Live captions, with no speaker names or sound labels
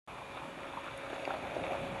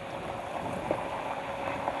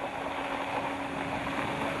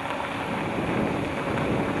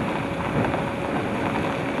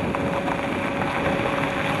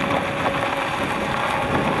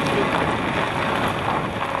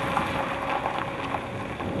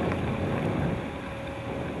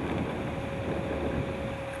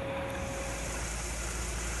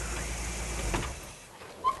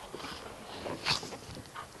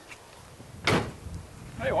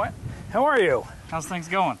Wyatt. How are you? How's things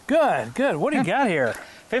going? Good, good. What do you got here?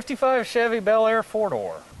 55 Chevy Bel Air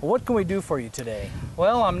 4-door. What can we do for you today?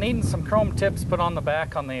 Well, I'm needing some chrome tips put on the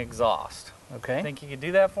back on the exhaust. Okay. Think you could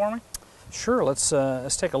do that for me? Sure. Let's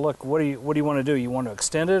take a look. What do you want to do? You want to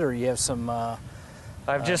extend it, or you have some?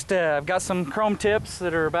 I've got some chrome tips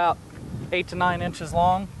that are about 8 to 9 inches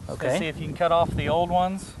long. Okay. So see if you can cut off the old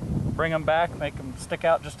ones, bring them back, make them stick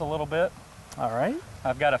out just a little bit. All right.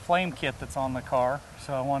 I've got a flame kit that's on the car,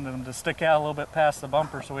 so I wanted them to stick out a little bit past the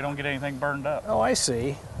bumper so we don't get anything burned up. Oh, I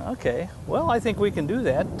see. Okay. Well, I think we can do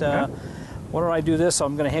that. Okay. Why don't I do this?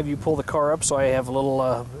 I'm going to have you pull the car up so I have a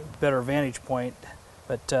little better vantage point.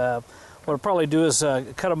 But what I'll probably do is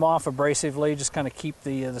cut them off abrasively, just kind of keep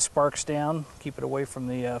the sparks down, keep it away from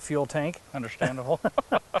the fuel tank. Understandable.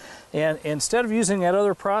 And instead of using that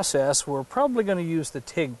other process, we're probably going to use the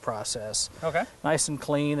TIG process. Okay. Nice and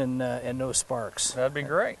clean and no sparks. That'd be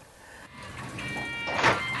great.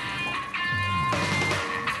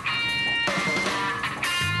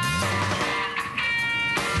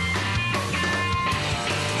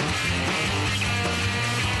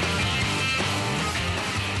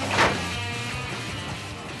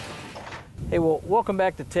 Hey, well, welcome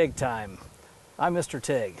back to TIG Time. I'm Mr.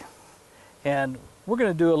 TIG, and we're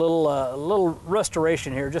going to do a little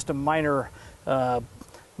restoration here, just a minor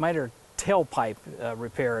tailpipe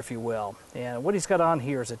repair, if you will. And what he's got on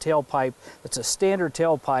here is a tailpipe. It's a standard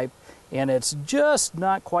tailpipe, and it's just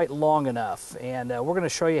not quite long enough. And we're going to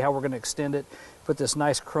show you how we're going to extend it, put this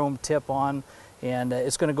nice chrome tip on, and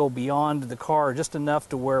it's going to go beyond the car just enough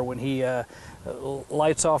to where when he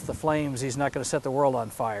lights off the flames, he's not going to set the world on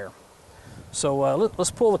fire. So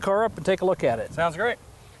let's pull the car up and take a look at it. Sounds great.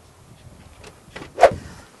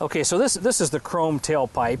 Okay, so this is the chrome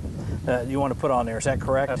tailpipe you want to put on there, is that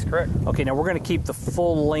correct? That's correct. Okay, now we're going to keep the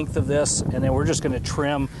full length of this, and then we're just going to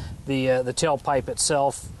trim the tailpipe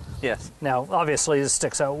itself. Yes. Now, obviously, this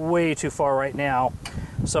sticks out way too far right now.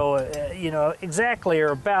 So, you know, exactly or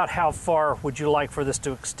about how far would you like for this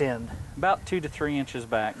to extend? About 2 to 3 inches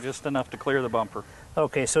back, just enough to clear the bumper.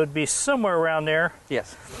 Okay, so it'd be somewhere around there.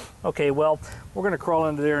 Yes. Okay, well, we're going to crawl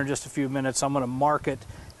into there in just a few minutes. I'm going to mark it,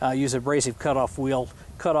 use an abrasive cutoff wheel,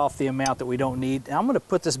 cut off the amount that we don't need. And I'm going to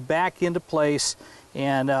put this back into place,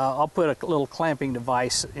 and I'll put a little clamping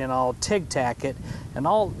device, and I'll TIG tack it, and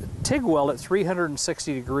I'll TIG weld at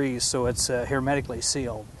 360 degrees so it's hermetically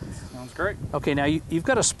sealed. Sounds great. Okay, now you've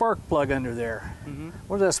got a spark plug under there. Mm-hmm.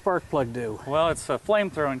 What does that spark plug do? Well, it's a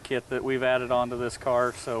flamethrowing kit that we've added onto this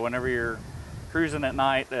car, so whenever you're cruising at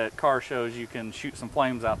night at car shows, you can shoot some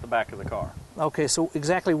flames out the back of the car. Okay, so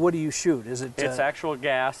exactly what do you shoot? Is it? It's actual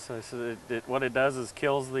gas. So what it does is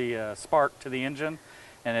kills the spark to the engine,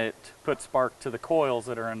 and it puts spark to the coils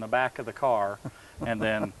that are in the back of the car, and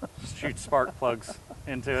then shoots spark plugs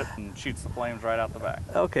into it and shoots the flames right out the back.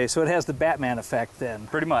 Okay, so it has the Batman effect then.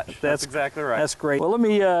 Pretty much. That's exactly right. That's great. Well,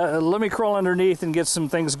 let me crawl underneath and get some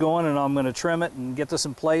things going, and I'm going to trim it and get this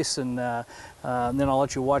in place, and then I'll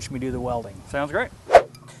let you watch me do the welding. Sounds great.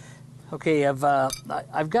 Okay,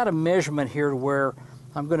 I've got a measurement here to where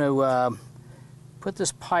I'm going to put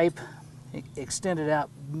this pipe, extend it out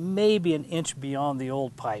maybe an inch beyond the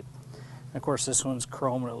old pipe. And of course, this one's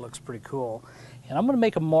chrome and it looks pretty cool. And I'm going to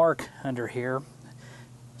make a mark under here.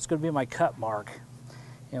 It's going to be my cut mark.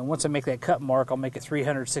 And once I make that cut mark, I'll make a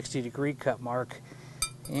 360-degree cut mark.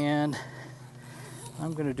 And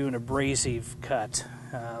I'm going to do an abrasive cut.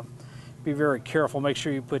 Be very careful. Make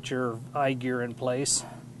sure you put your eye gear in place.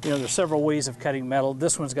 You know, there's several ways of cutting metal.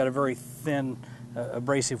 This one's got a very thin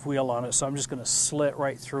abrasive wheel on it, so I'm just going to slit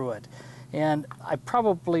right through it. And I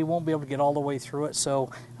probably won't be able to get all the way through it, so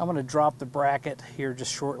I'm going to drop the bracket here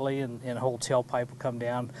just shortly, and the whole tailpipe will come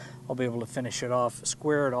down. I'll be able to finish it off,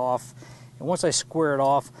 square it off. And once I square it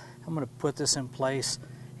off, I'm going to put this in place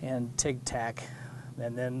and TIG tack,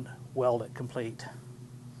 and then weld it complete.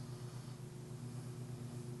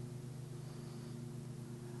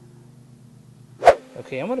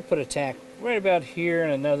 Okay, I'm going to put a tack right about here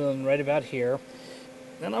and another one right about here.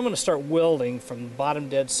 Then I'm going to start welding from the bottom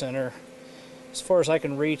dead center as far as I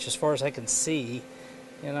can reach, as far as I can see,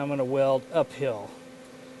 and I'm going to weld uphill.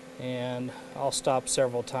 And I'll stop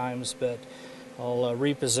several times, but I'll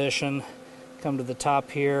reposition, come to the top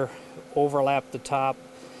here, overlap the top,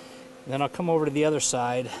 then I'll come over to the other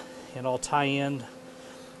side and I'll tie in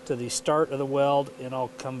to the start of the weld, and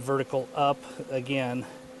I'll come vertical up again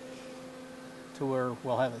to where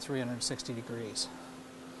we'll have it 360 degrees.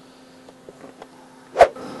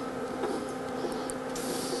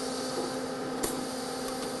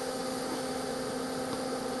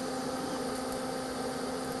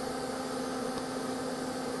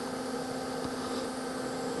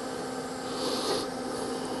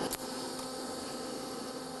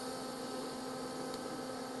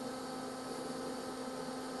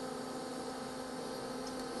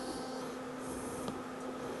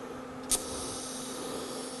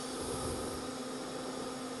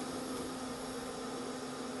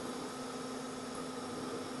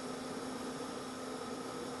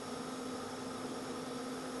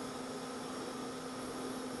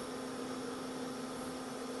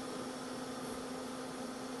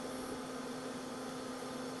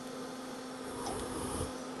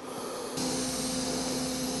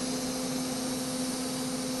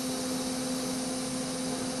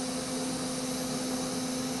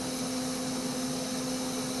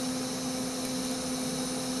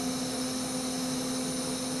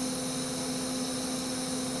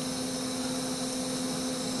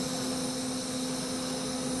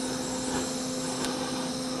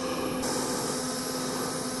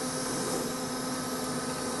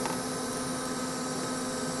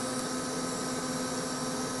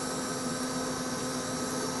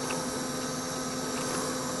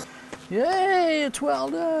 Yay, it's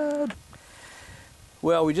welded.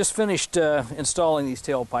 Well, we just finished installing these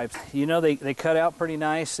tailpipes. You know, they cut out pretty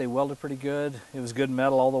nice. They welded pretty good. It was good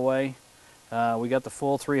metal all the way. We got the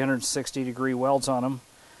full 360-degree welds on them,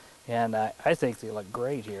 and I think they look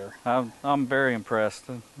great here. I'm very impressed.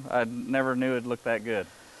 I never knew it'd look that good.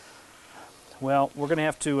 Well, we're going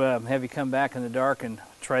to have you come back in the dark and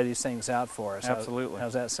try these things out for us. Absolutely.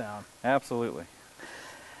 How's that sound? Absolutely.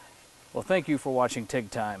 Well, thank you for watching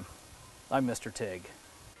TIG Time. I'm Mr. TIG.